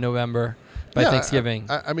the end of November, by Yeah, Thanksgiving.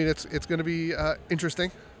 I mean, it's going to be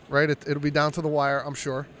interesting, right? It'll be down to the wire, I'm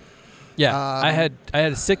sure. Yeah, I had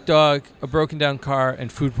a sick dog, a broken down car, and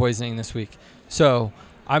food poisoning this week. So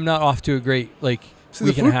I'm not off to a great See,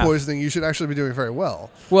 the week and a food half. poisoning, you should actually be doing very well.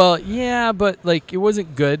 Well, yeah, but it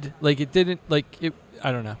wasn't good. It didn't it.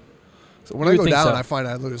 I don't know. So when You I would go think down, so. I find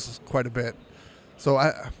I lose quite a bit. So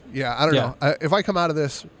I don't Yeah. know. If I come out of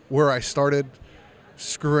this where I started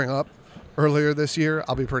screwing up earlier this year,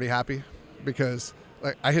 I'll be pretty happy because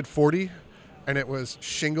I hit 40 and it was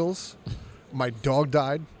shingles. My dog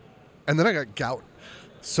died, and then I got gout.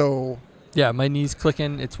 So Yeah, my knee's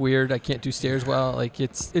clicking. It's weird. I can't do stairs well.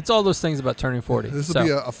 It's all those things about turning 40. this will So, be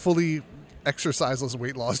a fully exerciseless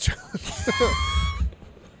weight loss challenge.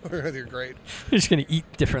 You're great. You're just gonna eat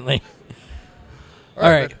differently. All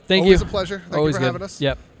right, man. thank Always you. a pleasure. Thank Always you for good. having us.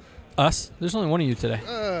 Yep. Us? There's only one of you today.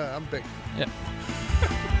 I'm big. Yep.